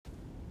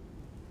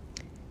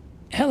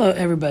Hello,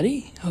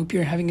 everybody. Hope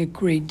you're having a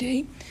great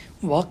day.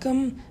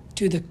 Welcome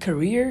to the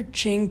Career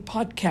Ching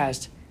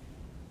Podcast.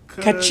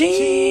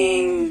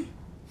 Ka-ching!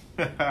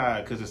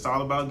 Because it's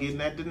all about getting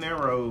that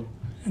dinero.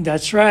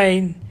 That's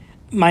right.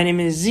 My name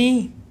is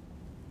Z.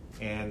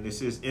 And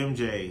this is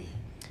MJ.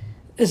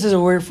 This is a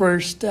Word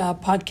First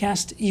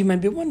podcast. You might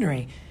be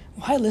wondering,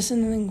 why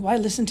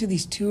listen to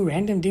these two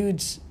random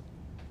dudes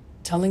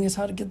telling us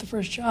how to get the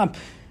first job?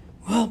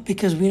 Well,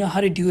 because we know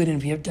how to do it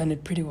and we have done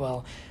it pretty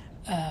well.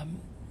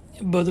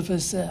 Both of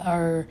us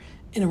are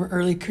in our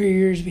early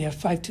careers. We have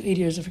 5 to 8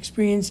 years of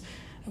experience.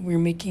 We're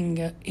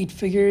making 8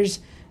 figures.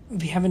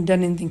 We haven't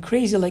done anything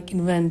crazy like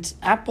invent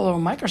Apple or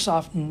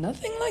Microsoft.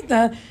 Nothing like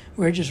that.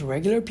 We're just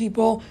regular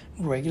people,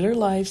 regular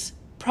lives,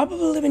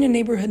 probably live in your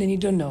neighborhood and you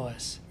don't know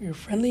us. We're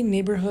friendly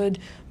neighborhood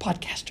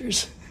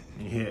podcasters.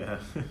 Yeah.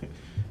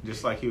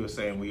 Just like he was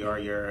saying, we are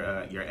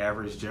your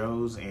average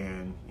Joes,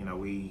 and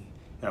we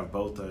have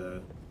both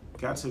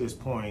got to this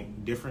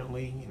point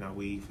differently.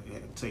 We've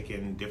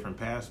taken different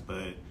paths,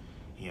 but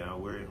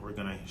we're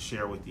gonna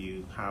share with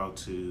you how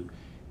to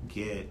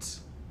get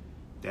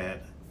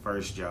that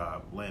first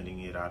job,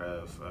 landing it out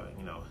of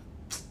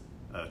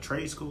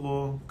trade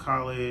school,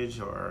 college,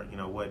 or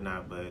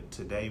whatnot. But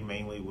today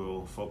mainly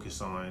we'll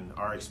focus on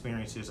our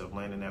experiences of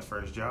landing that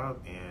first job,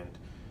 and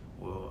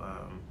we'll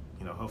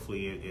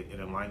hopefully it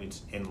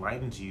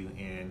enlightens you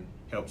and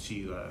helps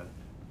you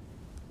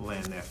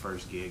land that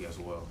first gig as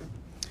well.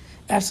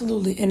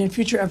 Absolutely. And in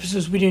future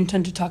episodes, we do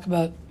intend to talk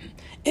about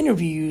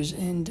interviews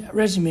and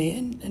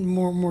resume and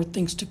more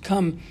things to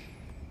come.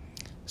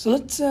 So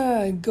let's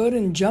go ahead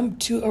and jump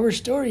to our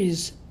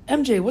stories.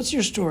 MJ, what's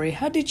your story?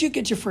 How did you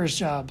get your first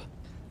job?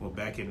 Well,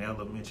 back in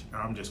elementary,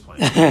 I'm just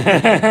playing.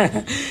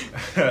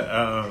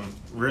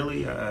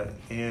 Really,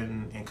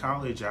 in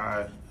college,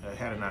 I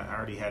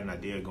already had an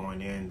idea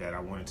going in that I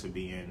wanted to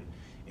be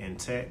in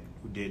tech.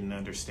 We didn't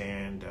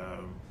understand,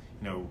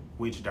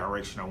 which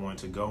direction I wanted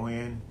to go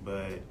in,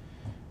 but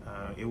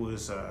it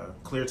was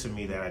clear to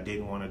me that I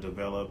didn't want to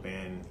develop,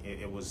 and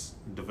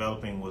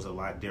developing was a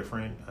lot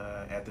different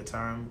at the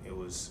time. It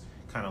was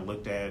kind of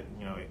looked at,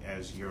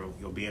 as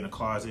you'll be in a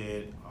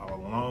closet all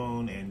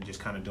alone and just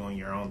kind of doing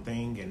your own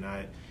thing and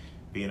not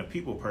being a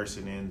people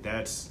person. And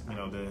that's,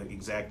 the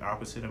exact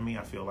opposite of me.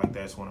 I feel like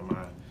that's one of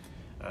my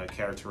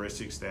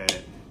characteristics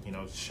that,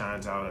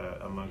 shines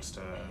out amongst,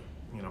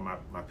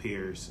 my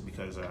peers,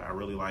 because I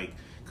really like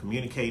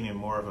communicating and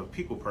more of a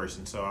people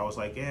person. So I was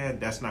like,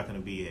 that's not going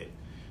to be it.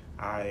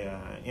 I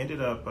ended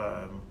up,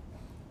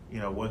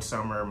 one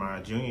summer,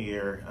 my junior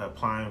year,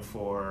 applying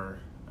for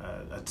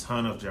a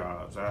ton of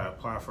jobs. I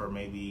applied for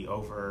maybe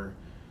over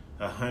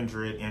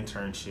 100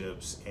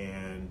 internships,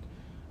 and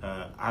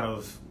out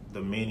of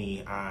the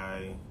many,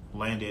 I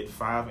landed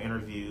 5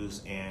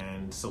 interviews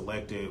and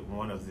selected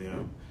one of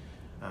them,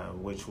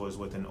 which was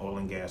with an oil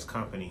and gas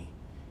company,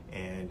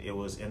 and it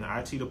was in the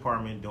IT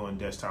department doing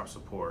desktop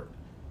support.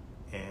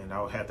 And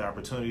I had the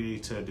opportunity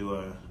to do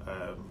a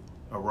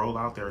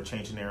rollout. They were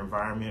changing their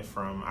environment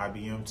from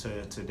IBM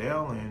to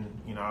Dell,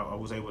 and I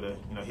was able to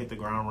hit the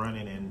ground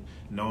running and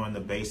knowing the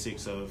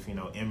basics of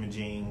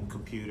imaging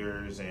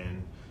computers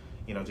and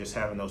just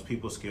having those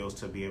people skills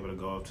to be able to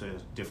go up to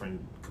different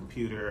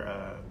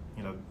computer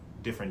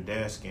different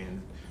desk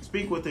and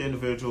speak with the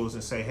individuals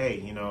and say,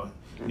 hey,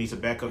 need to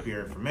back up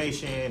your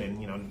information,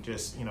 and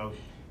just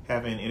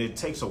having, and it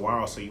takes a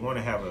while, so you want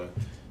to have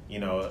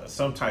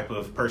some type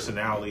of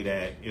personality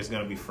that is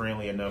going to be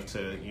friendly enough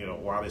to,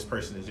 while this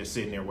person is just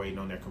sitting there waiting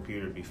on their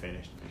computer to be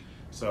finished.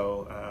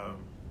 So,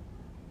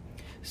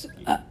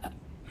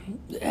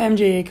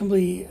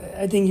 MJ,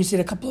 I think you said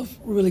a couple of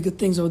really good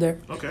things over there.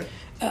 Okay.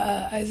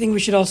 I think we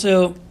should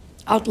also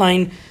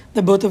outline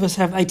that both of us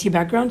have IT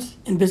backgrounds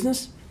in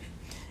business,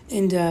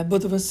 and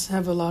both of us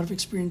have a lot of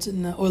experience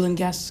in oil and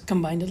gas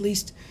combined, at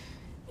least.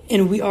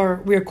 And we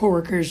are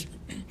coworkers,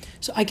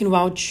 so I can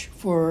vouch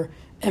for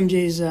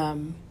MJ's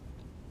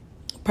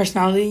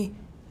personality.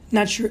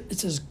 Not sure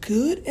it's as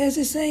good as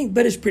it's saying,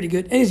 but it's pretty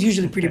good, and it's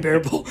usually pretty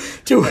bearable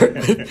to work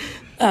with.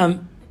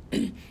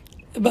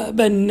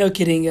 But no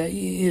kidding,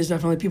 he is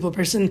definitely a people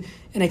person,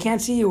 and I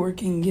can't see you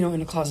working,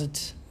 in a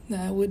closet.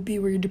 That would be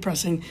really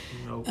depressing.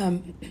 Nope.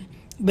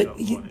 But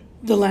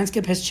the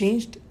landscape has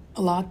changed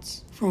a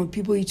lot from what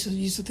people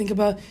used to think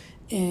about,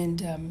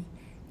 and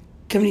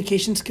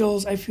communication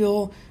skills, I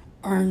feel,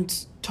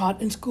 aren't taught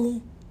in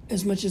school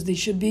as much as they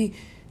should be.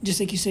 Just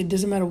like you said, it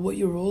doesn't matter what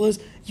your role is,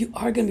 you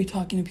are going to be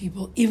talking to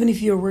people. Even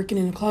if you're working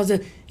in a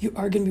closet, you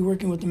are going to be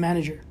working with the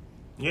manager.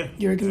 Yeah.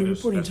 You're going to be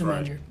reporting to the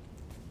manager.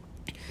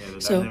 Yeah, the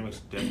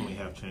dynamics definitely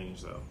have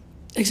changed, though.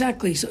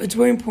 Exactly. So it's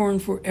very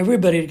important for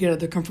everybody to get out of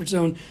their comfort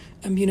zone.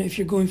 If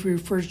you're going for your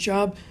first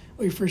job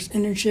or your first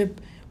internship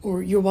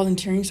or you're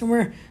volunteering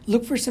somewhere,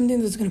 look for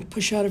something that's going to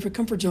push you out of your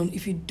comfort zone.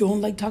 If you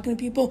don't like talking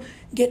to people,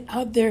 get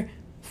out there,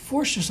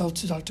 force yourself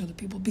to talk to other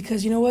people.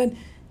 Because you know what?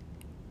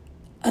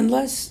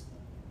 Unless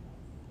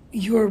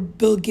you're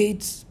Bill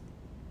Gates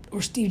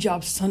or Steve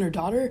Jobs' son or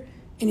daughter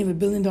and you have $1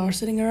 billion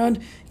sitting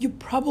around, you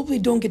probably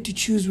don't get to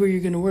choose where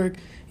you're going to work.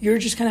 You're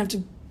just going to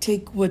have to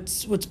take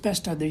what's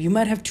best out there. You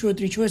might have 2 or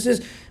 3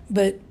 choices,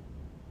 but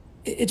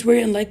it's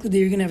very unlikely that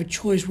you're going to have a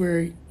choice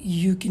where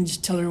you can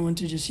just tell everyone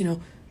to just,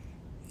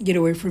 get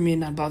away from me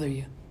and not bother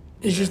you.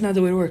 It's just not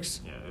the way it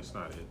works. Yeah, that's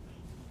not it.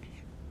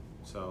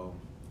 So,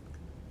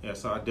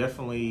 so I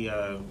definitely,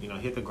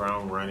 hit the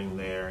ground running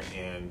there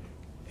and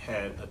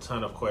had a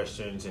ton of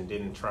questions and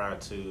didn't try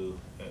to,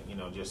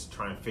 just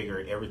try and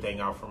figure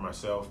everything out for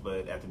myself.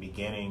 But at the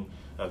beginning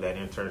of that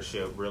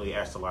internship, really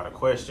asked a lot of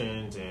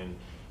questions and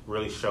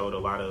really showed a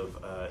lot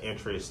of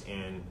interest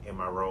in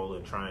my role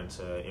in trying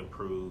to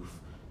improve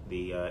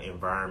the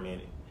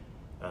environment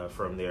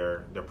from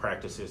their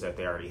practices that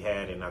they already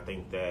had. And I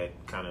think that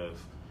kind of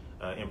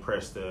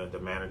impressed the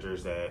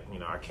managers that,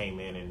 I came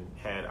in and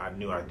had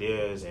new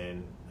ideas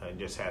and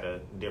just had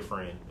a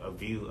different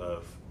view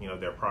of,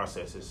 their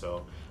processes.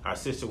 So I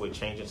assisted with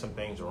changing some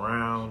things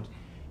around.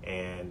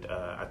 And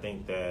I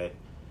think that,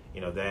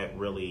 that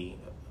really,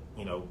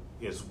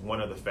 is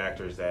one of the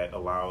factors that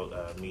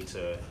allowed me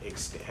to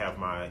have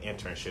my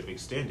internship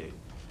extended.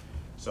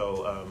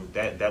 So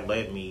that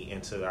led me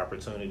into the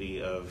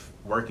opportunity of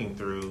working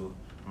through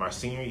my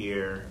senior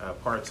year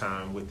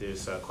part-time with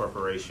this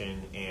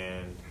corporation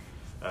and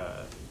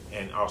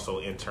also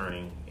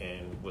interning,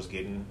 and was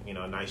getting,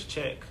 a nice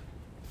check,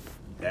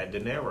 that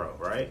dinero,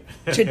 right?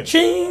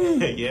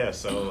 Cha-ching! Yeah,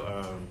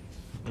 so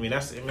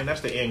that's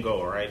the end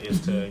goal, right?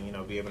 Is to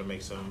be able to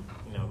make some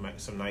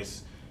some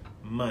nice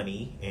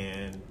money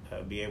and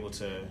be able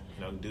to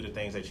do the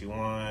things that you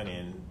want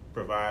and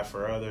provide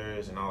for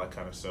others and all that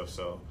kind of stuff.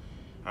 So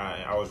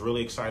I was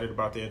really excited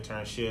about the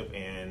internship,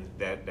 and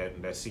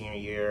that senior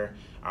year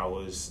I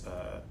was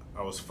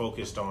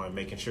focused on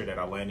making sure that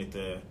I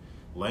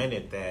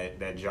landed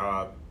that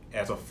job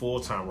as a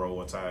full-time role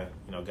once I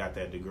got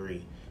that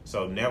degree.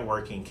 So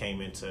networking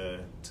came into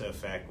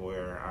effect,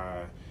 where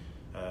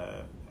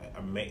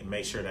I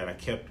made sure that I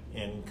kept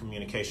in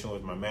communication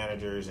with my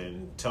managers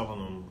and telling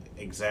them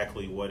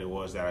exactly what it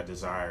was that I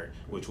desired,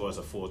 which was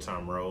a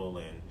full-time role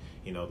and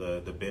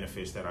the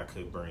benefits that I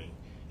could bring,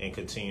 and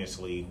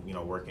continuously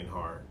working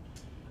hard.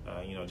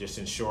 Just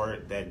in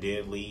short, that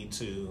did lead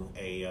to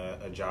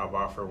a job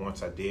offer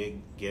once I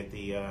did get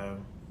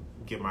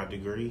my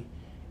degree.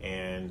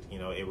 And,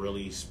 it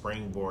really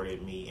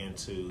springboarded me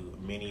into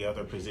many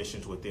other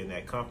positions within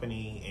that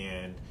company.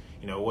 And,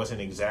 it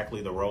wasn't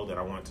exactly the role that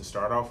I wanted to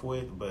start off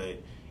with,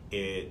 but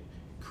it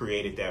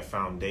created that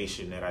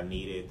foundation that I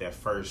needed, that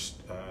first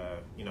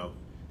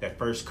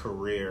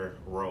career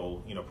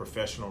role,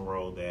 professional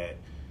role that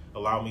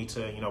allowed me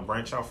to,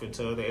 branch off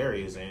into other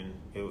areas. And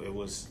it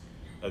was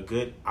a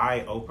good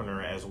eye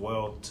opener as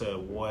well to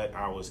what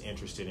I was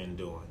interested in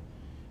doing.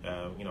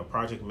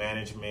 Project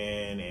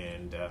management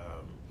and,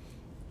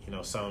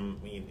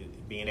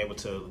 being able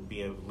to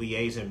be a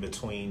liaison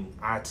between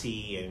IT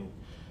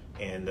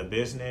and the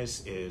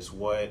business is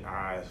what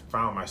I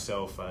found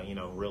myself,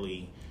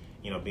 really,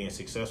 being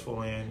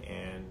successful in.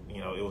 And,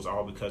 it was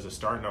all because of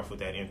starting off with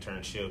that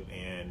internship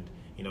and,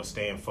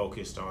 staying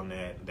focused on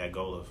that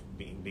goal of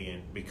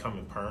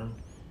becoming perm,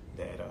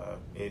 that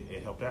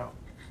it helped out.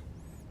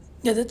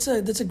 Yeah, that's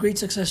a great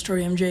success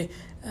story, MJ.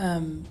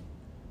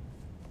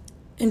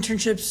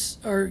 Internships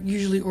are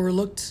usually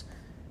overlooked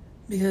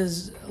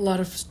because a lot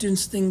of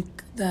students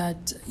think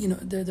that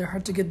they're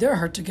hard to get. They're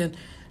hard to get.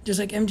 Just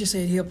like MJ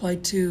said, he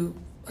applied to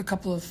a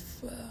couple of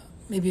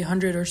maybe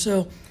 100 or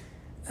so,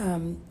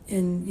 and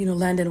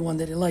landed one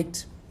that he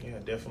liked. Yeah,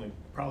 definitely,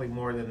 probably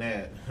more than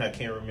that. I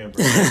can't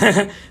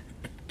remember.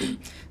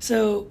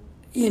 So,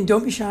 Ian,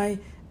 don't be shy.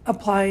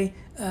 Apply.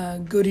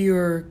 Go to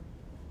your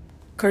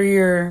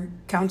career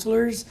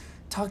counselors.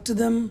 Talk to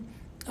them.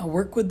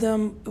 Work with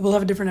them. We'll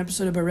have a different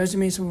episode about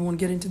resumes, so we won't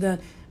get into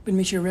that. But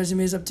make sure your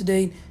resume is up to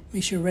date.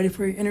 Make sure you're ready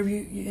for your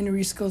interview. Your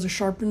interview skills are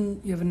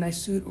sharpened. You have a nice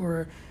suit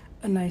or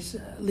a nice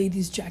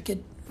lady's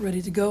jacket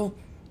ready to go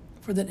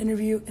for that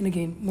interview. And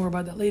again, more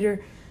about that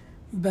later.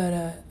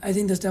 But I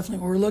think that's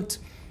definitely overlooked.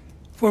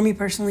 For me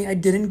personally, I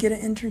didn't get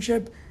an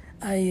internship.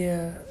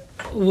 I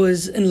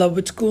was in love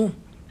with school.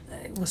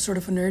 I was sort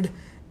of a nerd.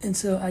 And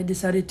so I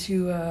decided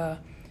to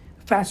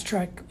fast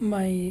track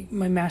my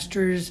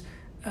master's.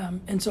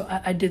 And so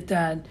I did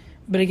that.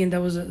 But again,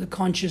 that was a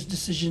conscious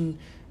decision.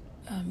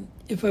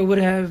 If I could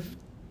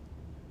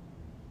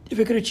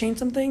have changed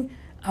something,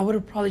 I would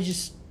have probably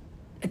just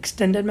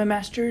extended my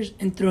master's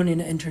and thrown in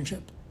an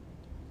internship,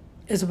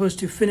 as opposed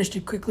to finished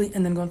it quickly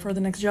and then gone for the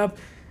next job.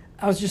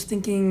 I was just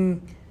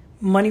thinking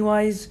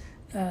money-wise,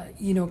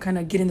 kind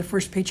of getting the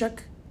first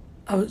paycheck.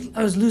 I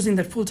was losing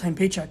that full-time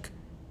paycheck.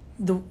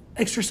 The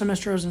extra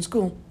semester I was in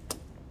school,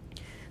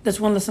 that's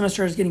one less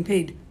semester I was getting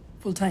paid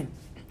full-time.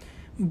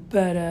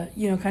 But,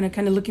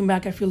 kind of looking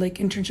back, I feel like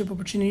internship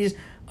opportunities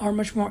are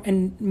much more,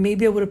 and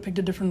maybe I would have picked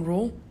a different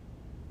role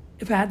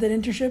if I had that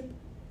internship,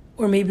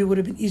 or maybe it would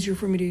have been easier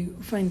for me to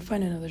find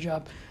another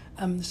job.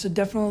 So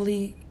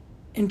definitely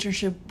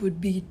internship would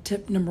be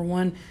tip number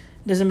one.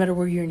 Doesn't matter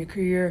where you're in your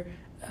career,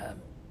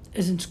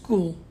 as in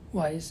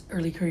school-wise,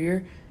 early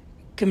career.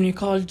 Community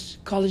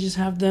colleges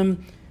have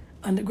them,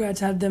 undergrads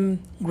have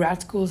them,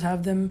 grad schools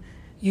have them.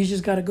 You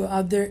just got to go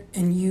out there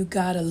and you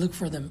got to look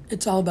for them.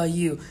 It's all about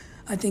you.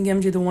 I think,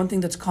 MJ, the one thing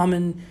that's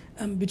common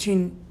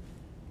between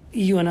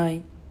you and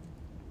I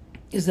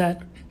is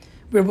that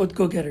we're both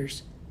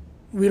go-getters.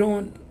 We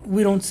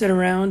don't sit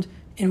around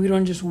and we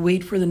don't just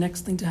wait for the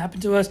next thing to happen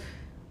to us.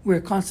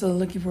 We're constantly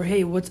looking for,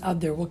 hey, what's out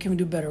there? What can we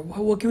do better?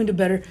 What can we do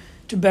better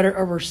to better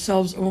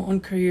ourselves, our own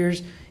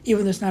careers,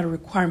 even though it's not a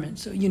requirement.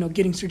 So,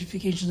 getting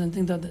certifications and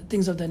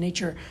things of that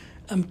nature,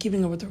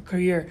 keeping up with our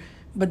career.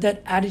 But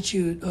that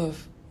attitude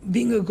of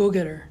being a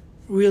go-getter,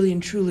 really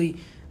and truly,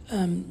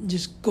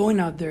 just going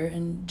out there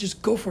and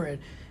just go for it.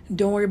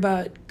 Don't worry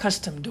about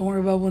custom. Don't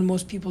worry about what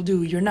most people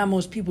do. You're not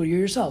most people. You're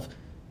yourself.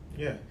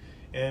 Yeah.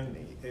 And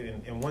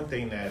one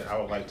thing that I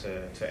would like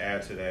to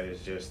add to that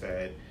is just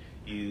that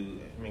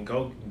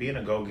being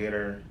a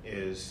go-getter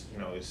is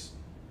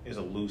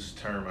a loose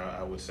term,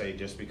 I would say,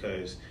 just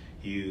because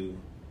you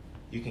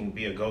can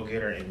be a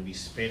go-getter and be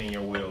spinning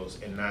your wheels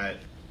and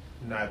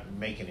not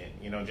making it,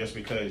 just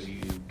because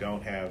you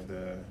don't have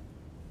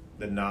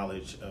the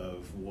knowledge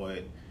of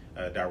what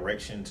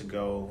direction to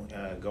go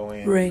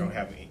in. Right.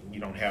 You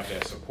don't have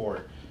that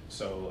support.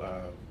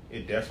 So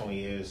it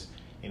definitely is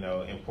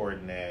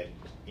important that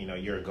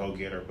you're a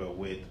go-getter, but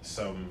with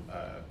some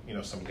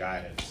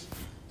guidance.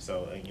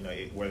 So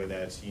whether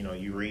that's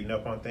you reading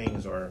up on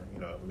things or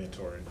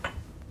mentoring.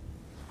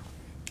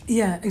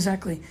 Yeah,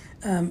 exactly.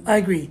 I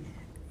agree.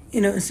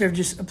 Instead of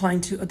just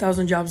applying to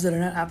 1,000 jobs that are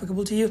not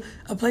applicable to you,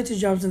 apply to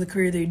jobs in the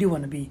career that you do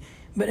want to be.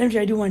 But MJ,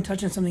 I do want to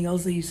touch on something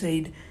else that you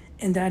said,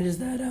 and that is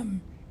that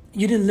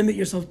you didn't limit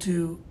yourself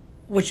to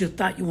what you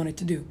thought you wanted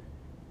to do.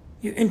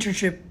 Your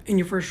internship in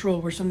your first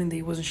role was something that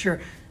you wasn't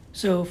sure.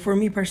 So for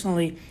me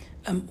personally,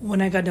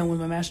 when I got done with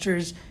my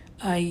master's,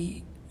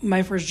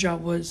 my first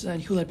job was at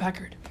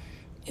Hewlett-Packard,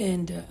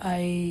 and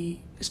I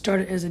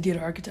started as a data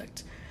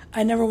architect.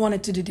 I never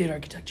wanted to do data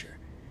architecture.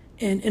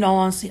 And in all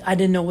honesty, I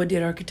didn't know what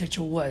data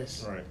architecture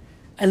was. Right.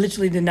 I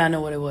literally did not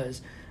know what it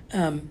was.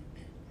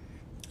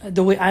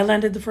 The way I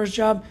landed the first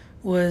job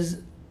was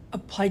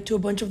applied to a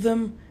bunch of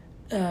them,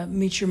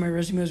 made sure my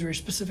resume was very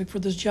specific for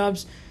those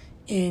jobs.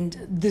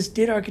 And this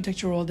data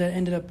architecture role that I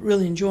ended up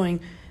really enjoying,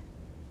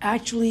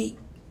 actually,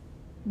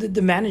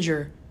 the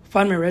manager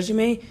found my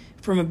resume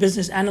from a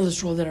business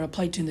analyst role that I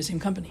applied to in the same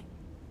company.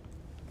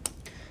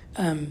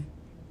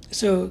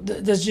 So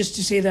that's just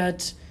to say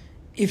that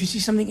if you see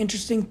something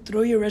interesting,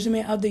 throw your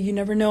resume out there. You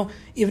never know.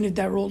 Even if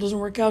that role doesn't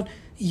work out,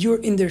 you're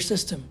in their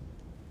system.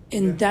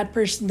 And that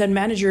person, that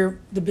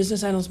manager, the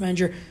business analyst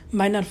manager,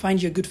 might not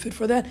find you a good fit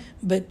for that.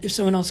 But if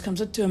someone else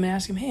comes up to him and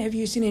asks him, hey, have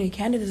you seen any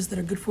candidates that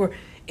are good for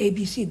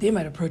ABC? They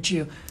might approach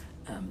you.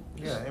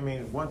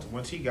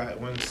 Once Zeke got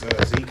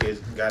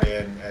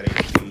in at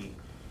HP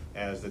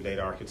as the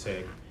data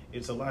architect,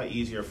 it's a lot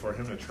easier for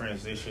him to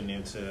transition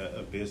into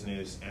a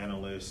business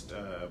analyst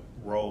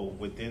role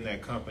within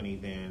that company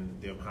than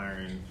them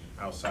hiring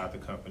outside the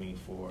company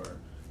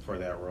for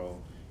that role.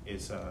 I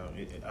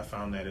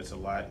found that it's a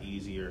lot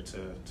easier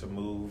to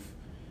move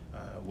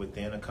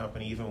within a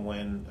company, even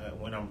when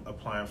I'm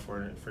applying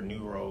for new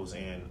roles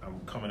and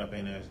I'm coming up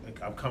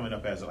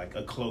as like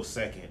a close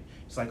second.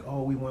 It's like,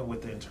 oh, we went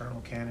with the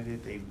internal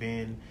candidate. They've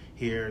been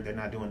here. They're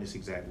not doing this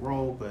exact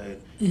role, but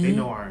they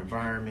know our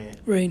environment.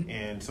 Right.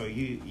 And so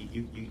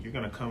you're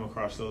going to come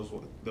across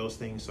those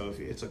things. So if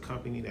it's a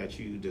company that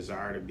you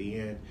desire to be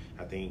in,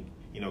 I think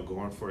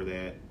going for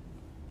that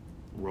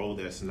role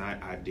that's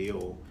not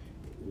ideal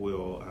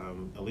will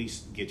at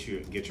least get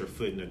your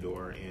foot in the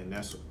door, and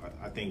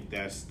I think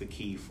that's the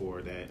key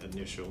for that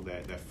initial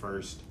that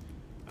first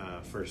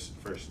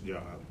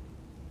job.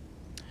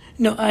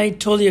 No, I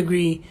totally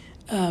agree.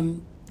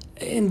 And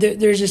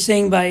there's a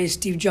saying by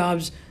Steve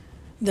Jobs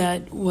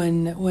that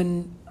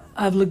when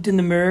I've looked in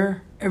the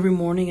mirror every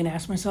morning and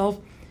asked myself,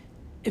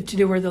 if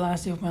today were the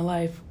last day of my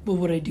life, what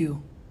would I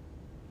do?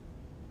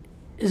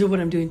 Is it what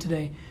I'm doing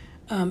today?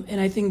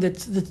 And I think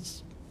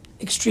that's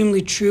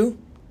extremely true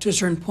to a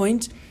certain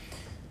point,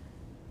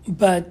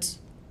 but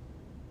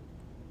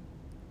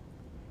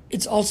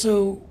it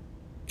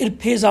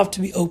pays off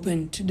to be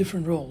open to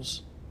different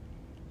roles.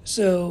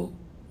 So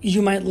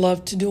you might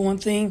love to do one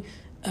thing,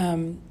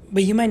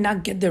 but you might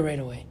not get there right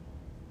away.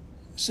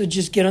 So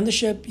just get on the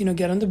ship,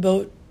 get on the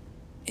boat,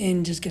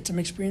 and just get some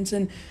experience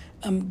and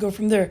go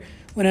from there.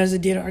 When I was a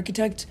data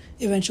architect,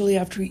 eventually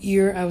after a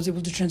year, I was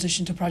able to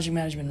transition to project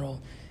management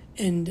role.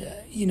 And,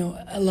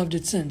 I loved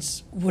it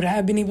since. Would I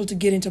have been able to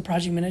get into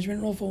project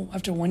management role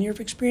after 1 year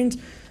of experience?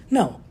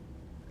 No.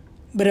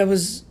 But I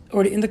was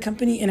already in the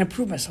company and I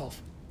proved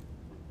myself.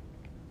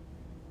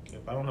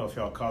 Yep, I don't know if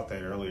y'all caught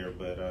that earlier,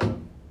 but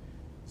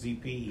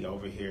ZP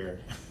over here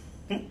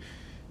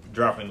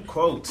dropping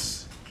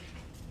quotes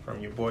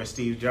from your boy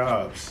Steve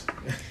Jobs.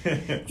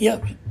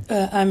 Yep.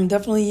 I'm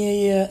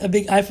definitely a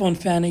big iPhone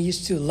fan. I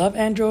used to love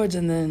Androids,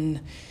 and then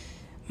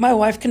my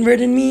wife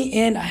converted me,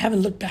 and I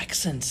haven't looked back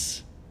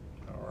since.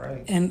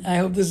 Right. And I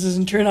hope this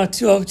doesn't turn out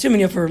too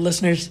many of our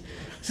listeners,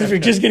 since we're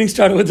just getting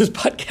started with this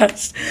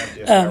podcast. Yeah, I've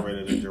just got rid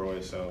of the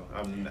Droid, so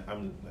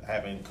I'm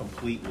haven't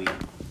completely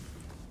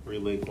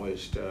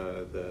relinquished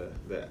the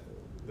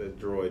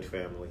Droid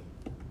family.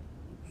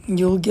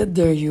 You'll get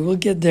there. You will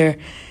get there.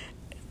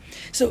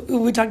 So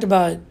we talked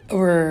about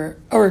our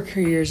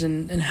careers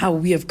and how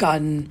we have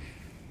gotten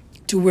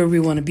to where we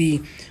want to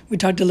be. We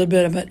talked a little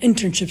bit about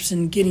internships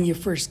and getting your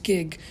first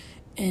gig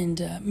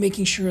and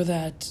making sure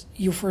that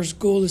your first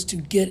goal is to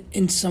get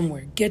in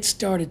somewhere, get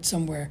started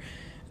somewhere.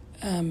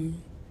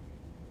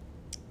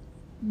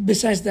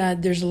 Besides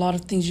that, there's a lot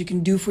of things you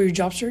can do for your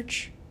job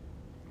search.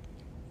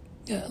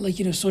 Like,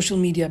 social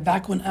media.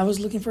 Back when I was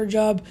looking for a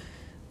job,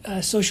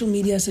 social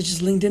media such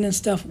as LinkedIn and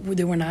stuff,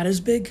 they were not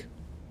as big.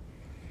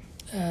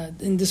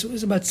 And this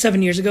was about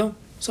 7 years ago.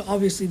 So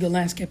obviously the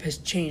landscape has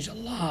changed a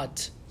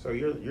lot. So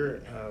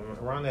you're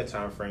around that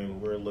time frame.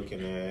 We're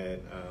looking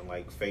at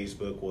like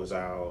Facebook was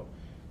out,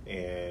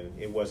 and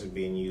it wasn't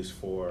being used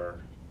for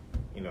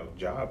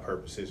job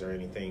purposes or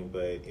anything,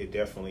 but it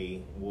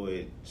definitely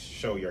would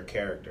show your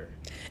character.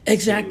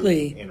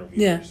 Exactly.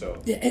 Yeah.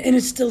 So. Yeah, and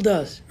it still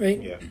does,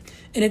 right? Yeah.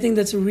 And I think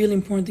that's a really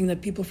important thing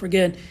that people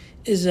forget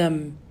is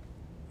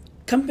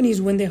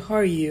companies, when they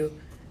hire you,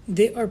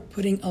 they are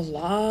putting a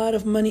lot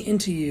of money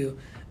into you.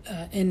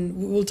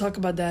 And we'll talk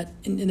about that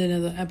in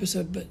another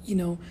episode. But,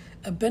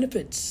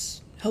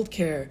 benefits,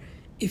 healthcare,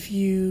 if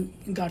you,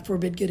 God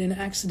forbid, get in an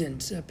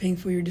accident, paying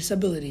for your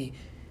disability,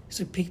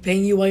 so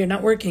paying you while you're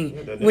not working,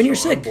 when you're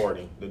sick.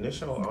 The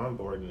initial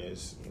onboarding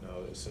is,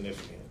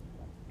 significant.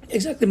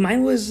 Exactly.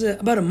 Mine was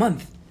about a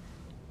month.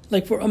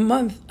 Like for a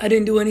month, I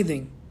didn't do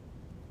anything.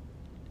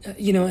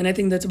 And I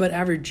think that's about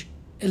average,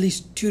 at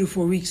least 2 to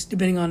 4 weeks,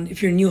 depending on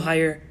if you're a new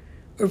hire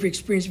or if you're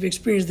experienced. If you're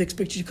experienced, they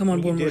expect you to come on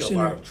board more sooner. You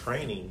did a lot of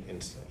training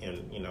and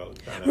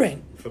kind of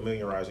right.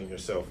 familiarizing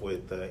yourself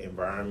with the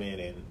environment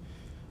and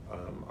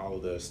all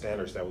of the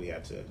standards that we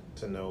had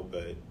to know,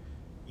 but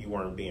you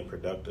weren't being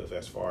productive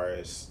as far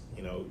as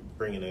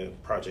bringing a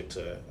project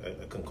to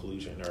a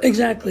conclusion or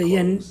exactly,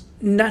 and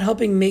not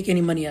helping make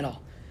any money at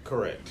all.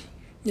 Correct.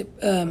 Yep.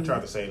 I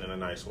tried to say it in a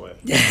nice way.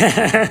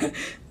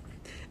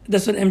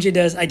 That's what MJ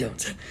does. I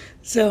don't.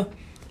 So,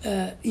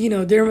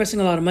 they're investing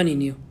a lot of money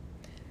in you.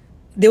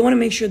 They want to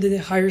make sure that they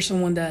hire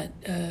someone that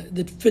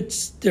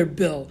fits their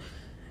bill.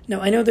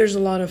 Now, I know there's a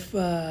lot of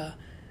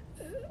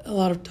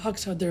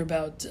talks out there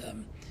about,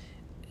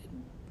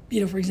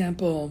 for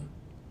example,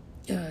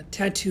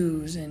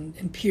 tattoos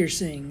and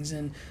piercings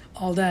and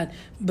all that.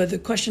 But the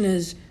question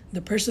is,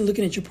 the person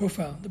looking at your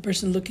profile, the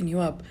person looking you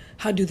up,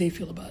 how do they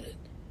feel about it?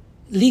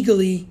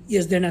 Legally,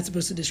 yes, they're not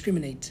supposed to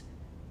discriminate.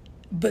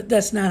 But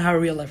that's not how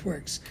real life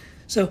works.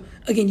 So,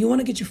 again, you want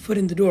to get your foot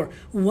in the door.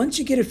 Once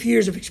you get a few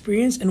years of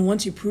experience and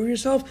once you prove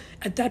yourself,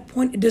 at that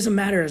point, it doesn't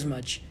matter as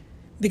much.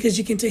 Because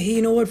you can say, hey,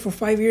 you know what? For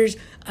 5 years,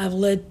 I've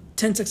led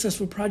 10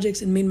 successful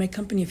projects and made my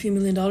company a few $1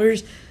 million.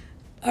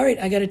 All right,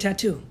 I got a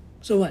tattoo.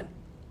 So what?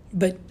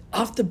 But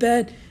off the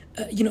bat,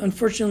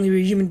 unfortunately,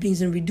 we're human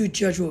beings and we do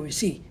judge what we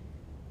see.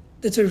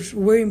 That's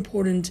very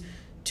important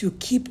to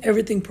keep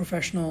everything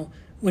professional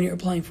when you're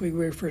applying for your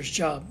very first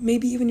job,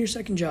 maybe even your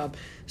second job.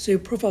 So your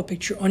profile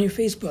picture on your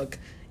Facebook.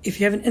 If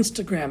you have an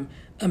Instagram,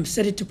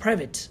 set it to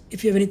private.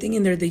 If you have anything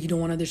in there that you don't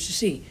want others to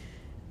see.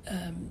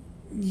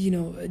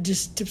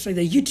 Just tips like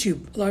that.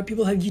 YouTube. A lot of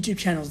people have YouTube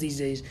channels these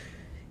days.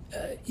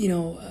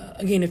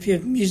 Again, if you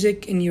have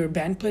music and you're a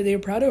band player that you're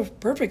proud of,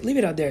 perfect, leave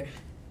it out there.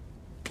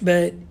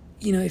 But,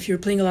 if you're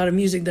playing a lot of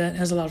music that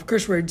has a lot of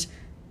curse words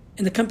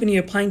and the company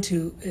you're applying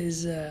to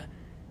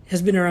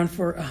has been around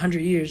for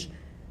 100 years,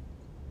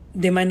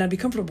 they might not be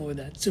comfortable with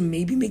that. So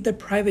maybe make that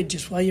private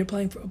just while you're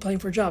applying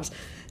for jobs.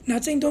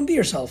 Not saying don't be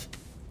yourself,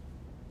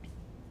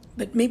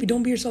 but maybe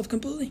don't be yourself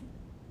completely.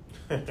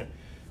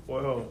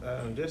 Well,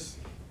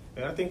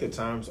 and I think the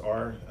times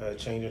are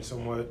changing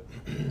somewhat.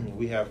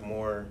 We have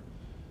more,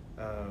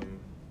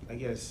 I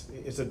guess,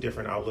 it's a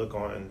different outlook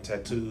on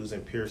tattoos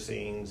and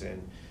piercings,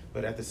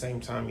 but at the same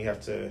time, you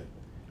have to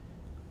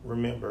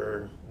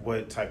remember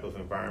what type of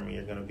environment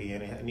you're going to be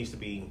in. It needs to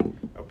be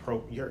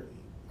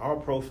all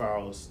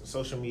profiles,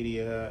 social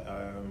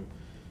media,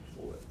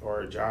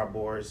 or job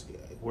boards,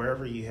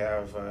 wherever you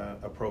have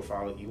a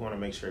profile, you want to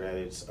make sure that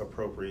it's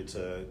appropriate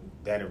to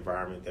that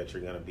environment that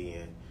you're going to be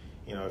in.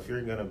 If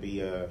you're going to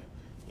be a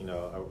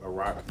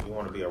rock, you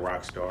want to be a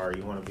rock star,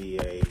 you want to be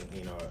a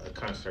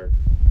concert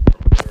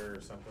promoter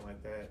or something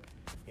like that.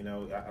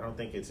 I don't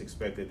think it's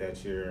expected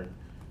that you're,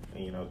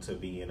 to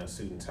be in a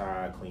suit and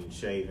tie, clean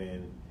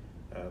shaven.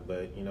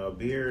 But a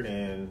beard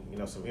and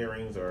some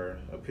earrings or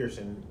a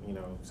piercing,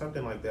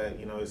 something like that,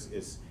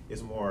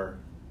 is more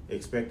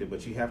expected.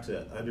 But you have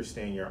to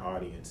understand your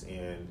audience,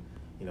 and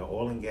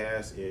oil and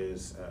gas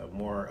is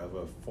more of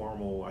a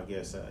formal, I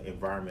guess,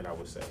 environment, I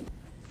would say,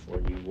 where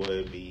you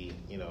would be,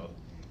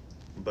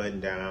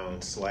 button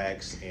down,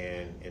 slacks,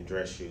 and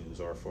dress shoes,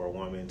 or for a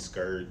woman,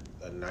 skirt,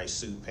 a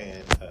nice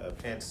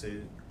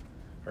pantsuit,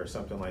 or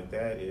something like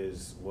that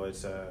is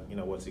what's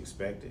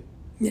expected.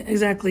 Yeah,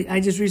 exactly. I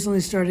just recently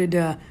started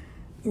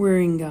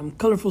wearing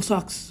colorful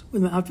socks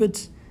with my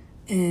outfits,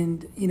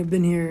 and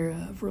been here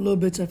for a little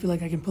bit, so I feel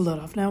like I can pull that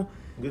off now.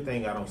 Good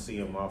thing I don't see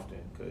them often,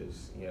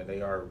 because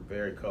they are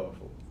very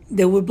colorful.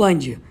 They would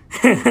blind you.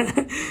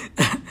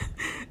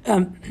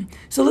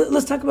 So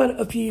let's talk about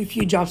a few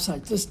job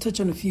sites. Let's touch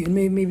on a few, and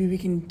maybe we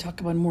can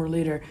talk about more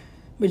later.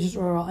 But just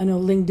overall, I know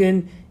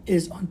LinkedIn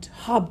is on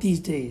top these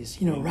days.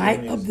 LinkedIn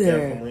right up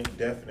there.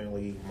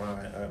 Definitely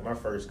my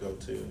first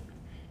go-to.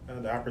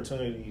 The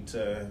opportunity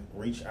to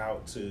reach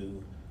out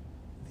to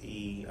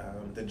the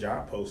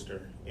job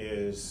poster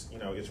is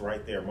it's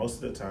right there. Most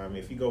of the time,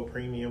 if you go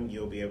premium,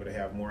 you'll be able to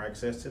have more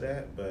access to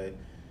that. But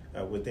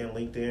within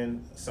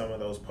LinkedIn, some of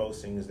those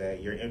postings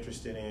that you're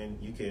interested in,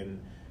 you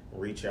can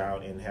reach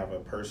out and have a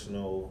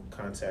personal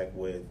contact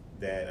with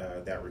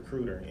that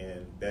recruiter,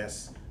 and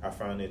I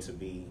found it to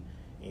be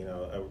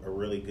a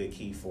really good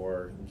key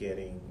for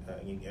getting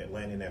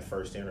landing that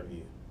first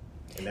interview,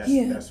 and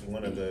that's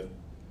one of the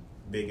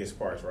biggest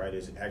parts, right?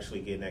 Is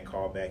actually getting that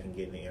call back and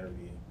getting the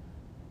interview.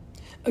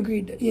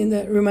 Agreed. And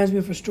that reminds me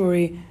of a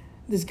story.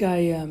 This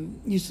guy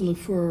used to look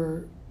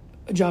for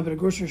a job at a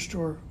grocery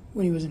store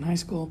when he was in high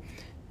school,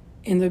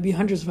 and there'd be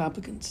hundreds of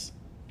applicants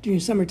during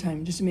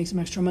summertime just to make some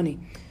extra money.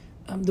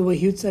 The way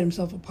he would set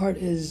himself apart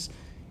is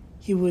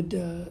he would,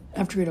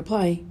 after he'd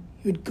apply,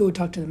 he would go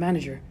talk to the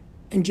manager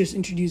and just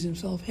introduce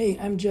himself. Hey,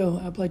 I'm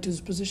Joe. I applied to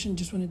this position.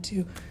 Just wanted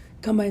to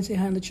come by and say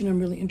hi and let you know I'm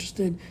really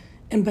interested.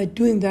 And by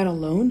doing that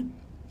alone,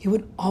 he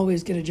would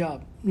always get a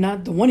job.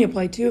 Not the one he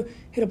applied to.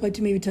 He'd apply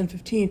to maybe 10,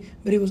 15,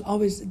 but he was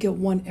always get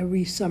one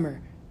every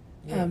summer.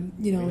 Yeah.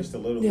 Just the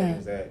little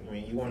things that,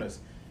 you want to,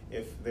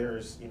 if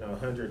there's,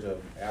 hundreds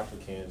of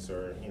applicants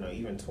or,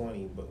 even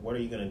 20, but what are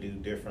you going to do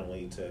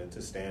differently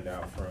to stand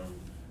out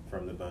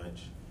from the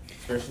bunch?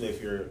 Especially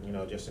if you're,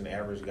 just an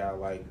average guy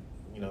like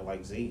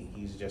Z.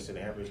 He's just an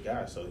average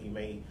guy, so he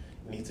may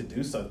need to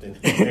do something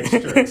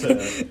extra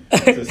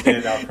to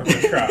stand out from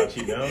the crowd,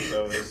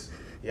 So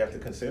you have to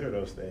consider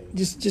those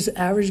things. Just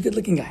average,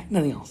 good-looking guy,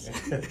 nothing else.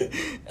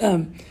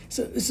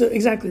 So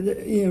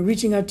exactly,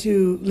 reaching out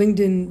to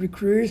LinkedIn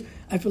recruiters,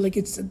 I feel like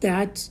it's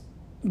that,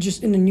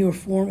 just in a newer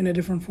form, in a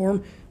different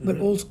form, but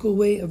old school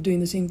way of doing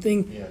the same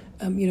thing.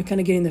 Yeah.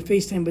 Kind of getting the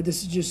FaceTime, but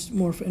this is just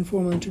more of an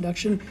informal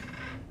introduction.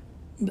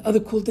 The other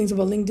cool things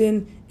about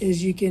LinkedIn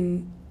is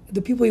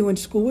the people you went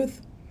to school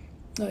with,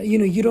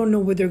 you don't know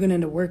where they're going to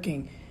end up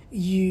working.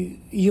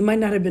 You might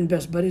not have been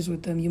best buddies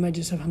with them. You might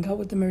just have hung out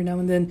with them every now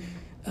and then.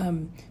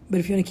 But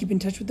if you want to keep in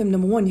touch with them,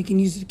 number one, you can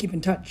use it to keep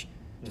in touch.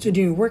 So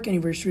during work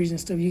anniversaries and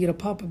stuff, you get a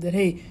pop-up that,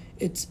 hey,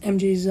 it's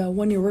MJ's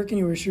 1-year work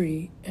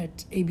anniversary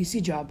at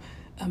ABC job.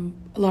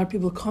 A lot of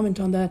people comment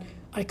on that.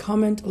 I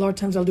comment. A lot of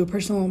times I'll do a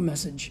personal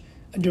message,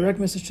 a direct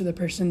message to the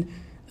person.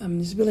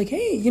 Just be like,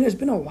 hey, it's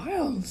been a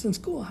while since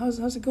school. How's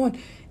it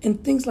going?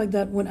 And things like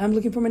that. When I'm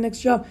looking for my next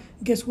job,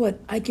 guess what?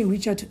 I can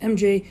reach out to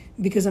MJ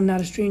because I'm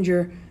not a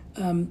stranger,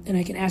 and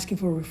I can ask him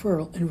for a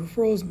referral. And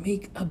referrals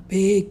make a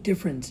big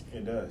difference.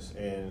 It does.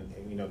 And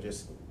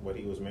just what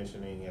he was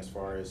mentioning as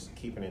far as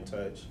keeping in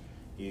touch,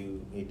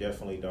 you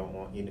definitely don't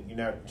want, you're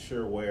not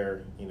sure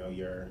where,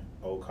 your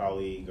old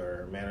colleague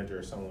or manager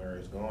or somewhere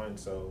is going.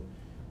 So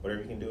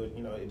whatever you can do,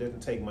 it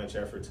doesn't take much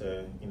effort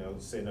to,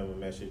 send them a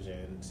message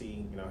and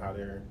see, how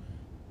their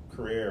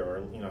career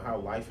or, how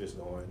life is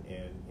going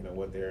and,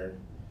 what they're,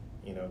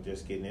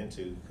 just getting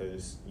into,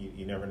 because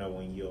you never know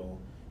when you'll,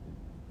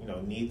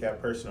 need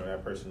that person or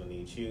that person will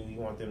need you. You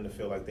want them to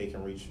feel like they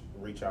can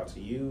reach out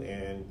to you,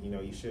 and,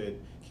 you should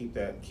keep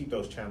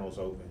those channels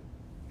open.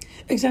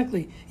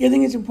 Exactly. Yeah, I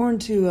think it's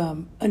important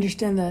to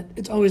understand that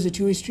it's always a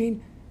two-way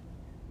street.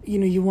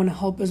 You want to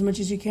help as much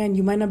as you can.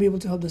 You might not be able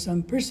to help the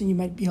same person. You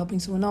might be helping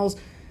someone else.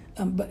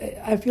 But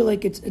I feel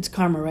like it's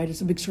karma, right?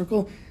 It's a big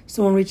circle.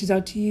 Someone reaches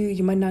out to you.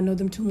 You might not know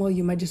them too well.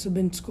 You might just have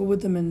been to school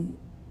with them and,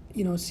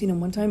 seen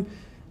them one time.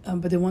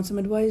 But they want some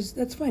advice.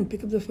 That's fine.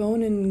 Pick up the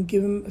phone and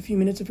give them a few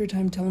minutes of your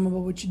time. Tell them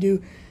about what you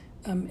do.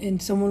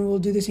 And someone will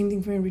do the same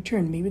thing for you in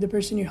return. Maybe the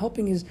person you're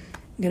helping is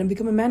going to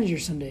become a manager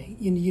someday.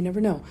 You never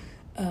know.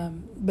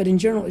 But in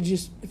general,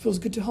 it feels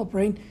good to help,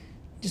 right?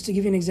 Just to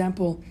give you an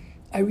example,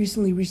 I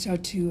recently reached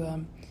out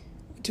to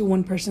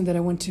one person that I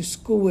went to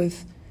school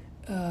with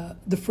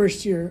the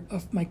first year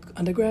of my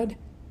undergrad,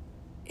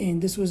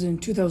 and this was in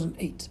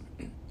 2008,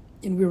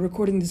 and we were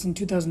recording this in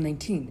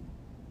 2019.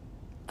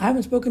 I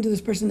haven't spoken to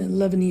this person in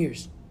 11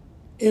 years.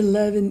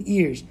 11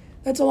 years.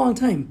 That's a long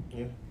time.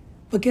 Yeah.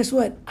 But guess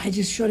what? I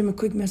just shot him a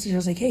quick message. I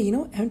was like, hey,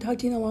 I haven't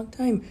talked to you in a long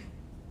time.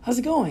 How's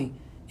it going?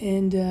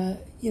 And,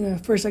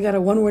 first I got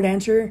a one-word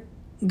answer.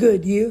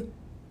 Good, you?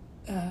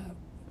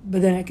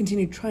 But then I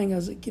continued trying. I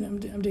was like, I'm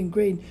doing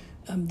great.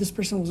 This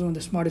person was one of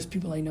the smartest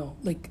people I know,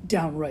 like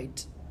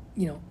downright,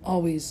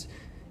 always.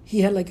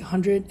 He had like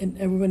 100 and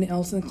everyone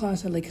else in the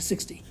class had like a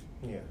 60.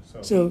 Yeah.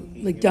 So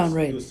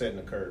downright. He was setting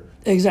the curve.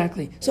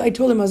 Exactly. So I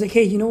told him, I was like,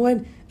 hey, you know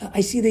what?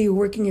 I see that you're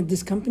working at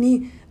this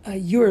company.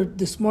 You're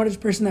the smartest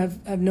person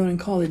I've known in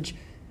college.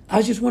 I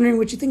was just wondering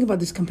what you think about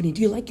this company.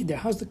 Do you like it there?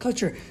 How's the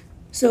culture?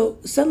 So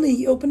suddenly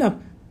he opened up,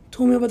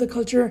 told me about the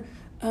culture.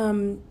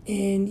 And,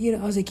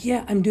 I was like,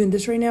 yeah, I'm doing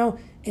this right now.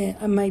 And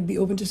I might be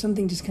open to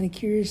something, just kind of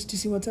curious to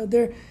see what's out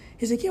there.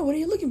 He's like, yeah, what are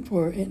you looking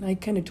for? And I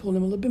kind of told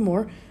him a little bit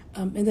more.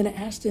 And then I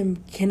asked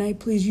him, can I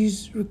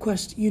please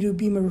request you to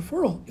be my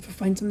referral if I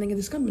find something at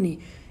this company?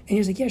 And he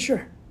was like, yeah,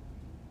 sure.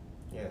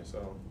 Yeah,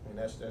 so, and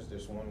that's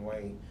just one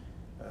way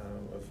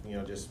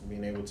of just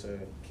being able to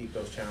keep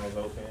those channels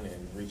open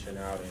and reaching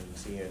out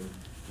and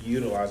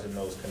utilizing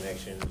those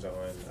connections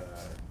on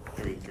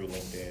through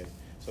LinkedIn.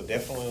 So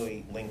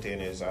definitely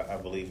LinkedIn is, I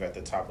believe, at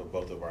the top of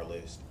both of our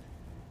lists.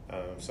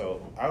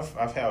 So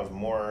I've have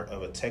more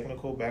of a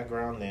technical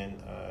background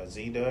than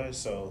Z does.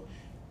 So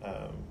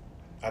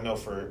I know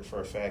for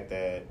a fact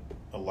that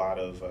a lot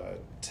of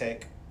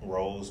tech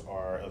roles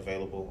are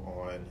available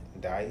on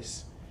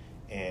Dice,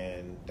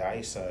 and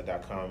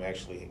Dice.com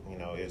actually,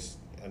 is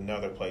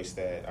another place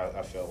that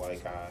I feel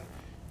like I,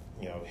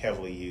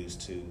 heavily use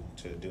to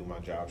do my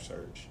job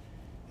search.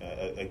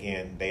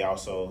 Again, they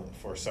also,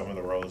 for some of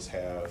the roles,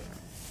 have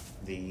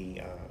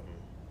the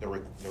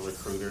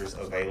recruiters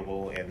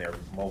available and their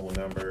mobile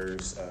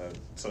numbers,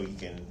 so you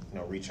can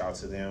reach out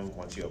to them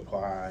once you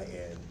apply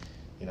and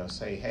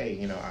say,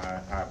 hey,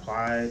 I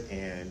applied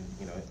and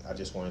I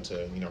just wanted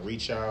to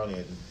reach out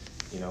and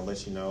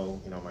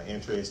let my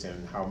interest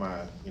and how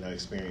my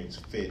experience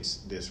fits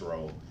this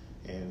role,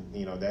 and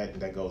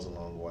that goes a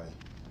long way.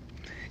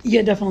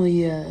 Yeah,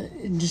 definitely.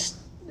 Just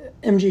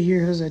MJ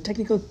here has a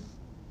technical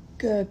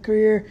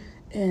career,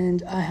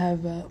 and I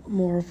have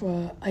more of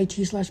a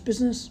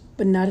IT/business,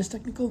 but not as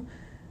technical.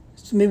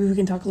 So maybe we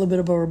can talk a little bit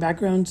about our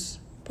backgrounds.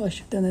 Probably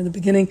should have done that in the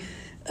beginning.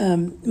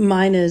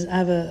 Mine is I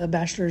have a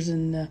bachelor's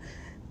in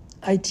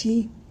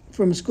IT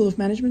from a School of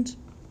Management,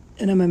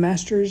 and I'm a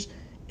master's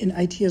in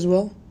IT as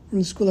well from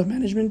the School of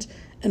Management.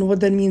 And what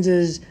that means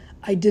is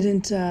I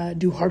didn't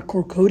do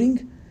hardcore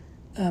coding.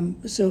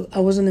 So I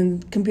wasn't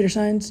in computer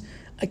science.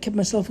 I kept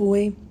myself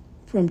away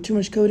from too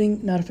much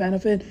coding, not a fan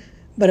of it.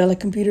 But I like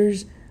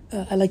computers,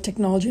 I like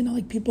technology, and I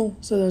like people.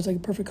 So that was like a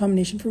perfect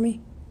combination for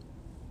me.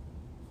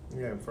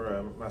 Yeah,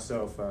 for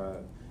myself,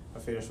 I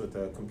finished with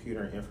a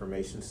computer and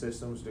information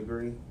systems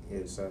degree.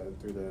 It's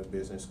through the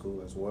business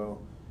school as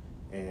well.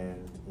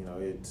 And,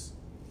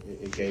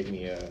 it gave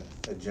me a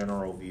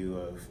general view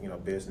of,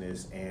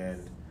 business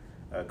and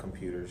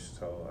computers.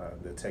 So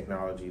the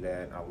technology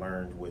that I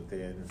learned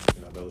within,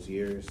 those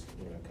years,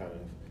 kind of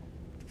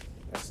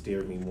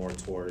steered me more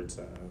towards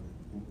the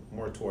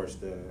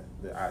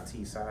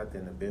IT side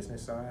than the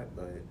business side.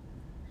 But,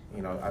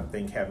 I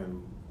think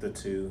having the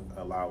two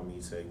allowed me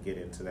to get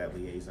into that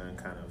liaison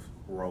kind of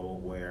role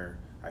where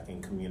I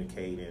can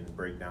communicate and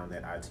break down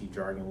that IT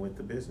jargon with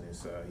the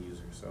business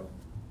user. So,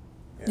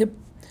 yeah. Yep.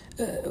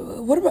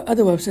 What about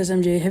other websites,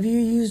 MJ? Have you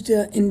used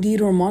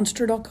Indeed or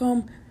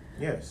Monster.com?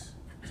 Yes.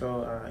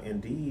 So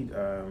Indeed,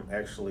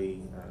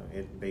 actually,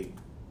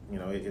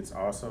 it's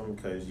awesome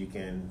because you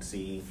can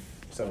see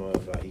some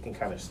of you can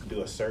kind of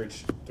do a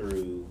search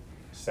through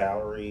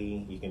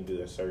salary. You can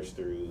do a search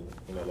through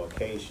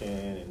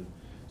location, and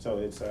so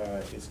it's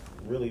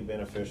really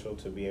beneficial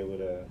to be able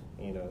to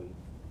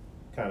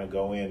kind of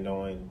go in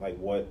knowing like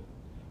what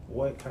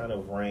kind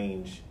of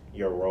range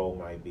your role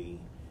might be.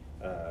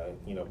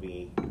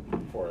 Be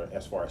for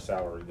as far as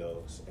salary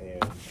goes,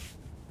 and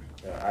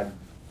I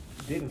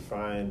didn't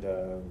find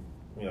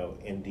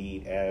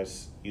Indeed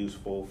as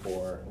useful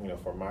for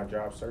my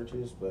job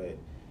searches, but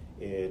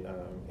it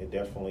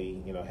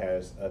definitely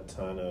has a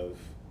ton of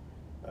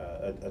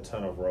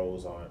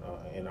roles on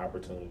and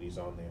opportunities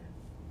on there.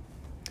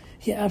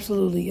 Yeah,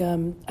 absolutely.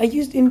 I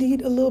used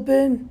Indeed a little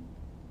bit.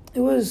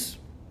 It was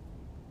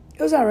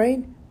all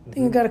right. I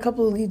think I got a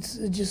couple of leads.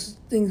 Just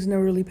things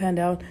never really panned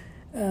out.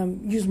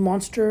 Use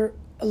Monster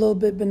a little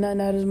bit, but not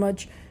as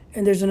much.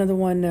 And there's another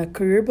one,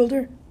 Career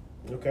Builder.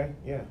 Okay,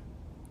 yeah.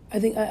 I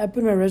think I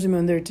put my resume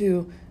on there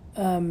too.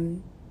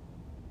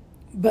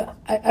 But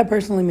I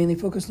personally mainly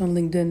focused on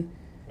LinkedIn,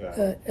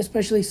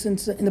 especially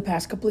since in the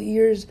past couple of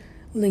years,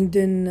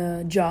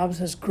 LinkedIn jobs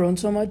has grown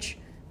so much.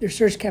 Their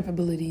search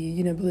capability,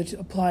 ability to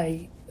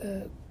apply,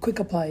 quick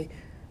apply,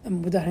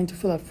 without having to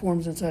fill out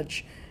forms and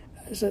such.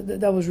 So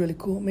that was really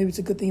cool. Maybe it's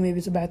a good thing, maybe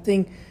it's a bad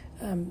thing.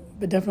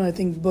 But definitely I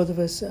think both of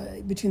us,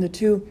 between the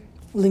two,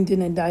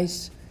 LinkedIn and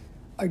Dice,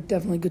 are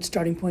definitely good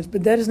starting points.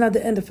 But that is not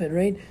the end of it,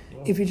 right?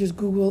 Wow. If you just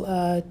Google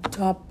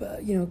top,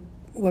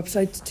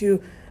 websites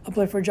to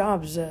apply for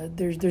jobs,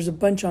 there's a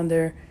bunch on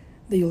there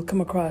that you'll come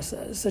across,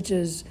 such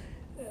as,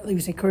 like we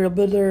say, Career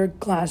Builder,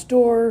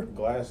 Glassdoor.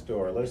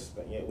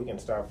 We can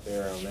stop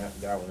there on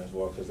that one as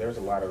well, because there's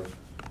a lot of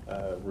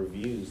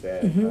reviews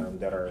that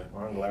that are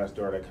on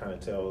Glassdoor that kind of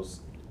tells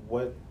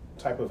what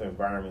type of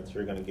environments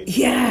you're going to get.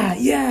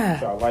 Yeah.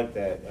 So I like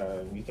that.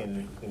 You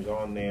can go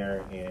on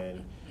there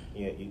and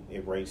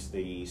it rates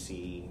the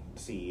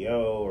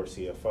CEO or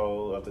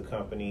CFO of the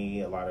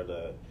company. A lot of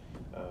the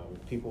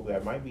people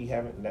that might be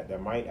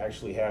that might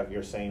actually have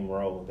your same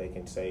role, they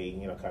can say,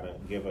 kind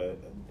of give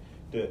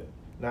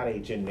not a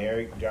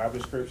generic job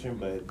description,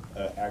 but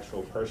an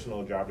actual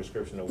personal job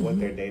description of what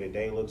their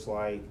day-to-day looks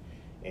like,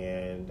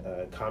 and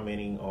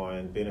commenting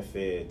on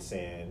benefits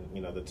and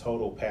the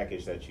total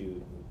package that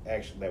you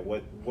actually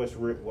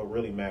what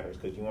really matters,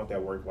 because you want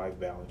that work-life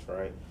balance,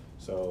 right?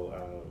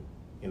 So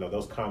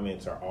those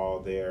comments are all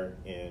there,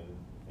 and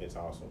it's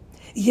awesome.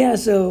 Yeah.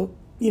 So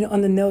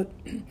on the note,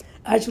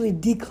 I actually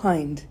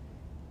declined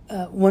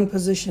one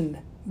position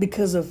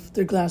because of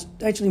their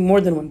actually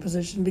more than one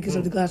position because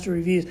of the Glassdoor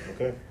reviews.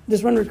 Okay.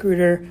 This one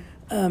recruiter,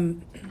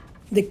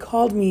 they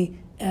called me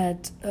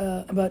at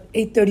about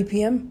 8:30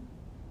 p.m.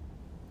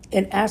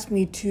 and asked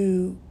me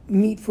to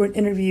meet for an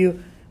interview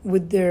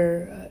with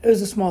their, it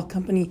was a small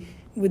company,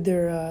 with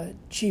their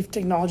chief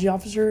technology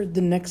officer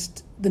the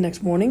next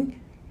morning.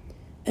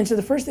 And so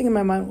the first thing in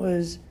my mind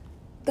was,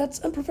 that's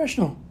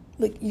unprofessional.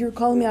 Like, you're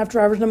calling me after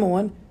hours, number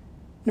one.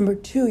 Number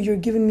two, you're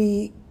giving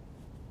me,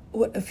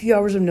 a few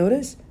hours of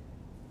notice?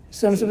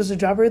 So I'm supposed to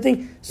drop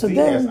everything? So he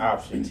then...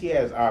 He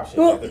has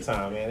options at the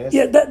time, man.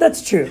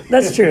 That's true.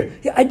 That's true.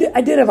 Yeah, I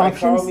did have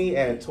options. Call me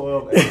at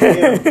 12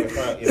 a.m.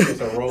 if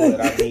it's a role that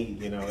I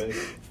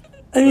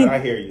need, I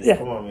hear you. Yeah.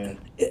 Come on, man.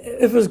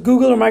 If it was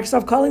Google or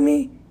Microsoft calling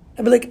me,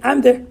 I'd be like,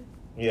 I'm there.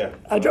 Yeah.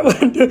 I'll drop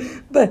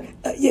it. But,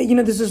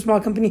 this is a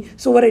small company.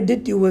 So what I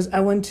did do was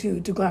I went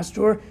to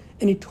Glassdoor,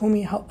 and he told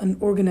me how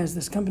unorganized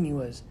this company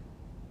was.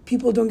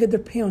 People don't get their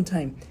pay on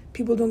time.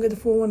 People don't get their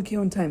 401k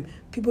on time.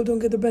 People don't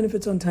get their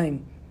benefits on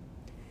time.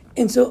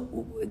 And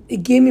so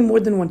it gave me more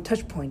than one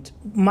touch point.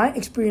 My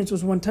experience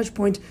was one touch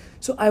point,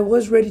 so I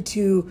was ready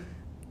to,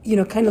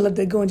 kind of let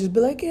that go and just be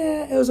like,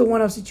 yeah, it was a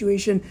one-off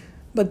situation.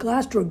 But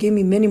Glassdoor gave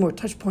me many more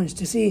touch points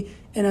to see,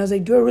 and I was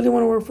like, do I really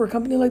want to work for a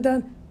company like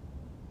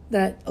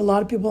that a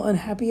lot of people are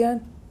unhappy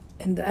at?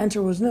 And the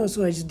answer was no,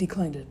 so I just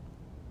declined it.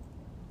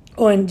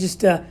 Oh, and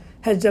just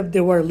heads up,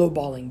 they were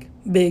lowballing,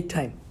 big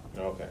time.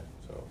 Okay,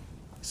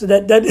 so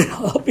that didn't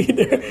help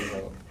either.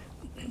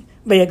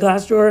 But yeah,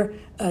 Glassdoor,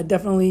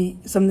 definitely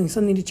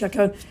something to check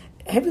out.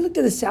 Have you looked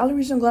at the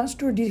salaries on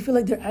Glassdoor? Do you feel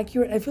like they're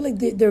accurate? I feel like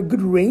they're a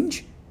good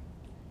range,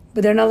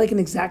 but they're not like an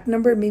exact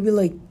number. Maybe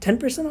like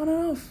 10% on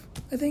and off,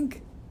 I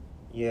think.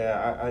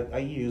 Yeah, I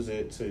use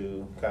it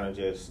to kind of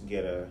just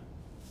get a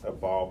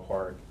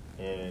ballpark,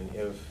 and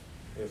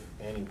if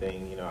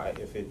anything,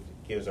 if it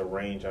gives a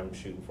range, I'm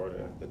shooting for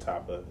the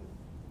top of it.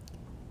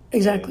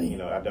 Exactly.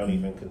 And, I don't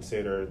even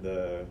consider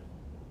the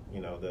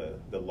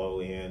low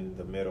end,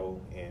 the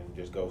middle, and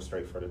just go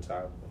straight for the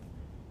top.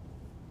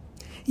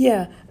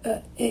 Yeah,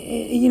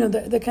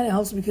 that kind of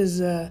helps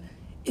because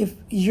if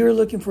you're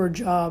looking for a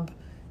job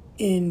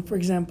in, for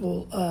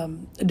example,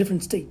 a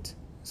different state,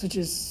 such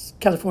as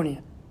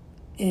California,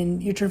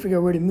 and you're trying to figure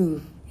out where to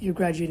move, you're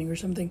graduating or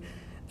something,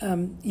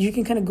 you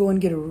can kind of go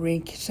and get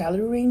a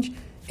salary range,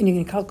 and you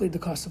can calculate the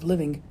cost of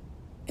living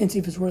and see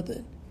if it's worth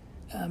it.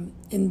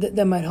 And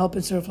that might help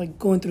instead of like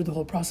going through the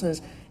whole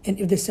process. And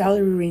if the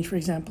salary range, for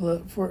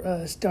example, for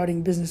a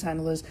starting business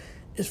analyst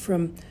is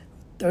from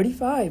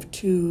 35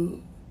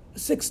 to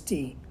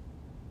 60,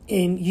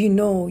 and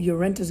your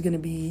rent is going to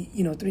be,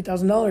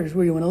 $3,000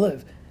 where you want to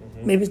live.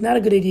 Mm-hmm. Maybe it's not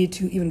a good idea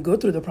to even go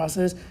through the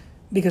process,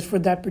 because for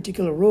that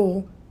particular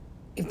role,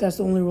 if that's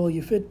the only role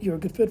you're a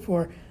good fit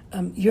for,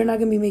 you're not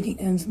going to be making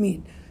ends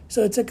meet.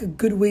 So it's like a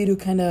good way to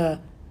kind of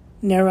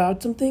narrow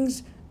out some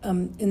things.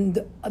 In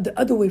the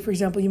other way, for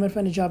example, you might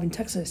find a job in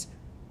Texas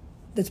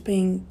that's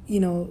paying,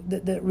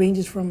 that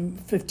ranges from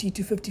 50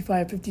 to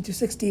 55, 50 to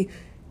 60,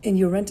 and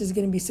your rent is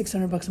going to be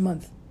 $600 a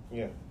month.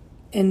 Yeah.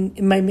 And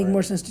it might make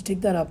more sense to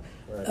take that up.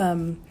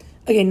 Right.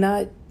 Again,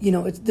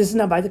 this is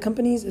not by the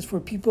companies, it's for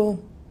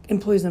people,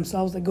 employees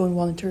themselves that go and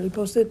voluntarily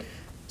post it.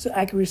 So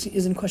accuracy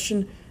is in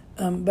question.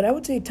 But I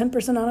would say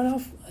 10% on and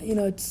off,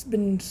 it's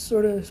been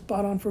sort of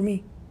spot on for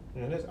me.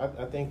 And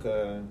I think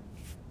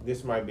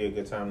this might be a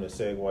good time to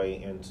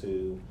segue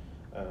into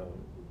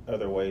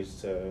other ways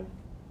to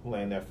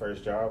land that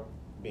first job,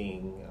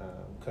 being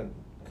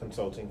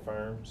consulting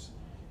firms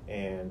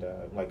and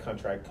like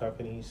contract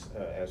companies,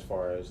 as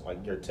far as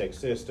like your Tech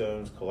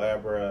Systems,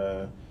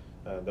 Collabora,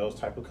 those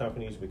type of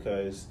companies,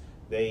 because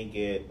they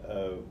get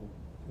a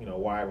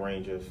wide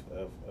range of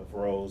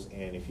roles,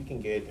 and if you can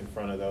get in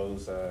front of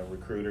those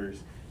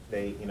recruiters,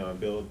 they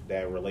build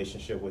that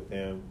relationship with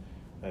them,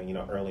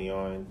 early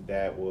on,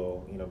 that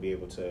will be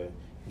able to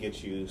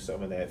get you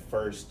some of that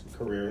first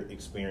career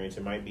experience.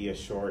 It might be a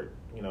short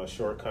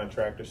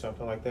contract or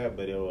something like that,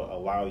 but it will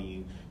allow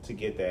you to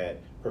get that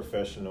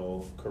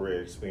professional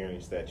career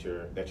experience that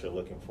you're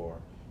looking for.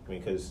 I mean,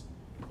 because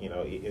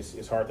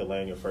it's hard to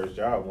land your first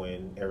job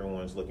when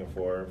everyone's looking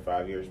for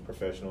 5 years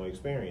professional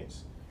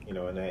experience, in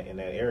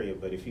that area.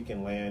 But if you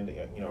can land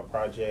a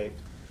project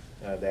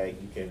that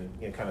you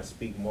can kind of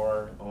speak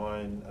more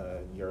on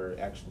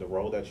the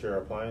role that you're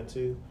applying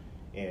to,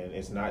 and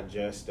it's not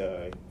just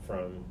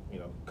from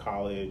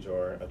college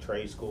or a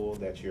trade school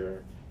that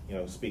you're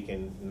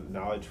speaking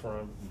knowledge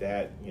from,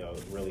 that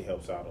really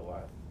helps out a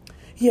lot.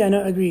 Yeah,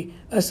 no, I agree.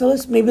 So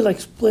let's maybe like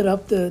split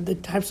up the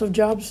types of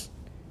jobs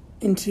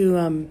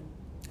into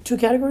two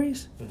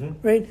categories, mm-hmm.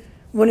 right?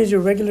 One is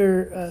your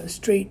regular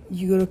straight,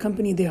 you go to a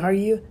company, they hire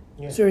you,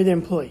 so you're the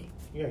employee.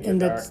 Yeah,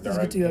 and that's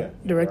good to go,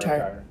 direct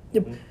hire.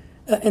 Yep.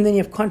 Mm-hmm. And then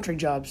you have contract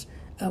jobs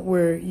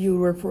where you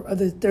work for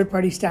other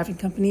third-party staffing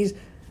companies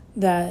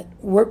that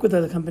work with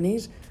other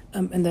companies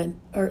and that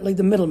are like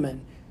the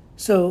middlemen.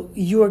 So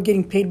you are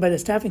getting paid by the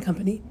staffing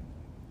company,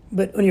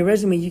 but on your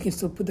resume you can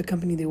still put the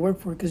company they work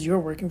for because you're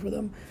working for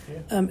them.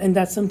 Yeah. And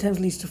that sometimes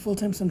leads to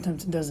full-time,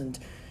 sometimes it doesn't.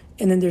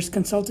 And then there's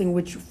consulting,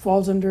 which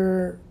falls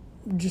under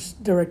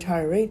just direct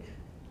hire, right?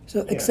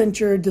 So Yeah.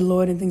 Accenture,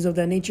 Deloitte, and things of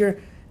that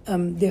nature,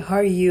 they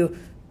hire you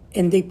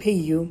and they pay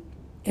you,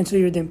 and so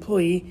you're the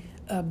employee.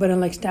 But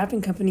unlike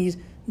staffing companies,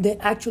 they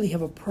actually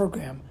have a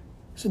program,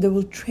 so they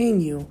will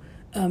train you,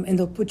 and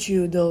they'll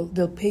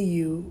pay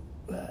you,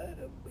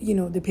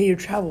 they pay your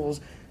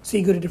travels, so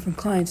you go to different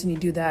clients and you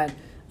do that.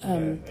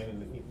 And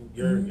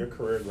your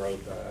career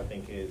growth, I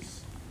think,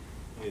 is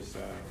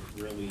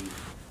really,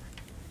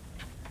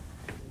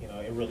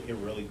 it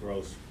really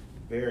grows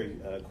very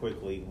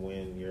quickly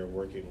when you're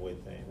working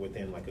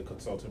within like a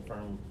consulting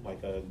firm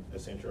like a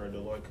Accenture or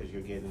Deloitte, because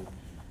you're getting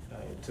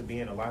to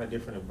be in a lot of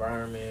different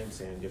environments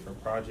and different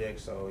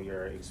projects, so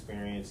your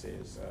experience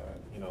is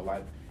a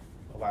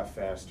lot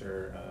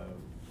faster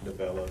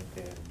developed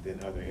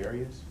than other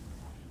areas.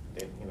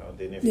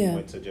 Than if you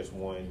went to just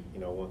one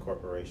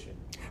corporation.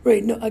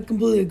 Right. No, I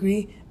completely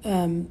agree.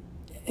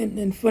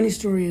 And funny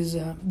story is,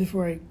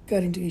 before I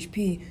got into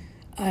HP,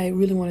 I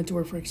really wanted to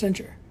work for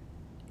Accenture,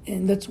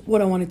 and that's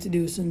what I wanted to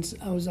do since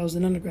I was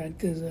an undergrad.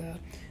 Because an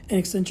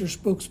Accenture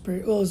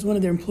spokesperson, it was one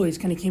of their employees,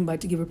 kind of came by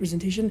to give a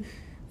presentation,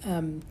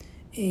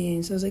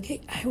 and so I was like,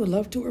 "Hey, I would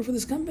love to work for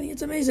this company.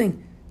 It's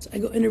amazing." So I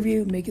go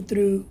interview, make it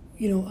through,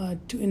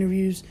 2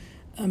 interviews,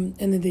 and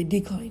then they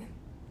decline.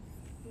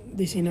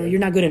 They say, "No, you're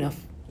not good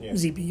enough." Yeah.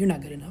 ZP, you're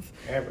not good enough.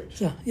 Average.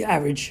 So you're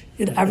average.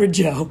 You're the average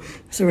Joe.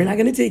 So we're not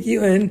going to take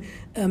you in.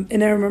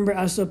 And I remember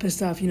I was so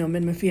pissed off.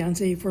 Met my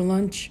fiance for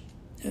lunch,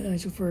 and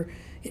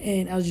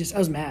I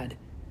was mad.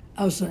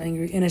 I was so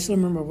angry, and I still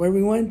remember where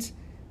we went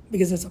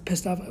because that's how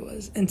pissed off I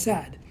was and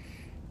sad.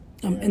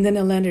 And then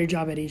I landed a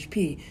job at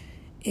HP,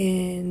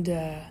 and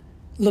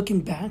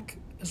looking back,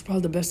 it was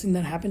probably the best thing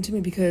that happened to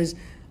me, because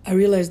I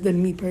realized that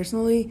me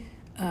personally,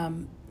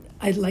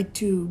 I like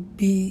to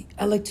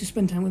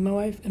spend time with my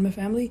wife and my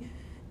family.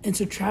 And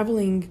so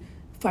traveling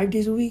 5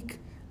 days a week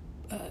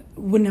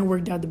wouldn't have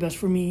worked out the best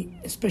for me,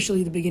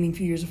 especially the beginning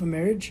few years of a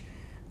marriage.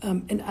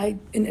 And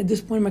at this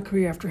point in my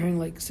career, after having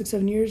like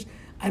 6-7 years,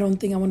 I don't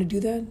think I want to do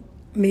that.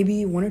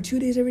 Maybe 1 or 2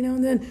 days every now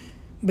and then,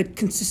 but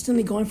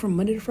consistently going from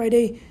Monday to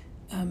Friday,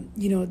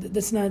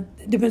 that's not.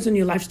 It depends on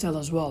your lifestyle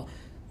as well.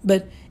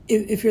 But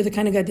if you're the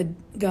kind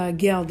of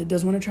gal that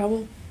does want to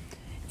travel,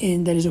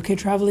 and that is okay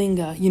traveling,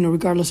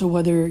 regardless of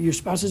whether your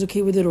spouse is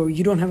okay with it or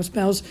you don't have a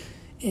spouse,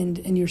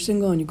 and you're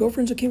single and your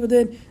girlfriend's okay with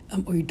it,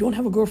 or you don't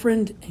have a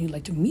girlfriend and you'd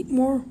like to meet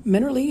more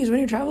men or ladies when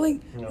you're traveling,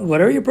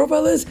 whatever your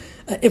profile is,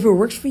 if it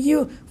works for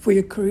you, for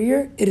your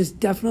career, it is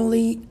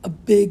definitely a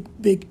big,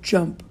 big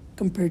jump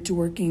compared to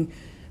working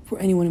for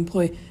any one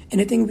employee.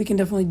 And I think we can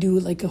definitely do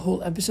like a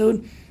whole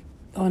episode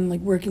on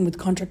like working with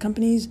contract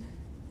companies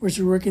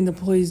versus working the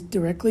employees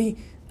directly,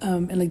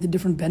 and like the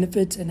different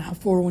benefits and how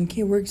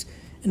 401k works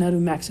and how to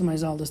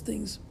maximize all those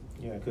things.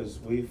 Yeah, because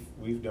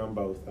we've done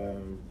both.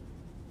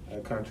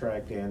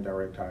 Contract and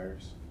direct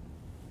hires.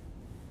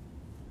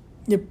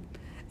 Yep.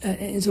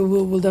 And so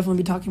we'll definitely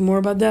be talking more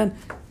about that.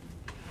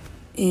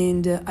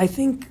 And I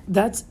think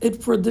that's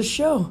it for this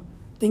show.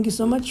 Thank you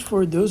so much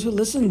for those who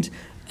listened.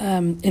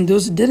 And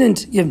those who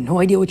didn't, you have no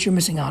idea what you're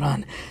missing out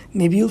on.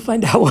 Maybe you'll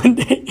find out one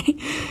day.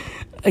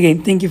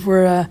 Again, thank you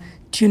for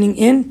tuning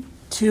in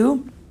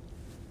to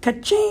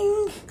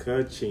Ka-ching.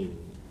 Ka-ching.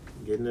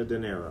 Getting the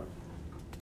dinero.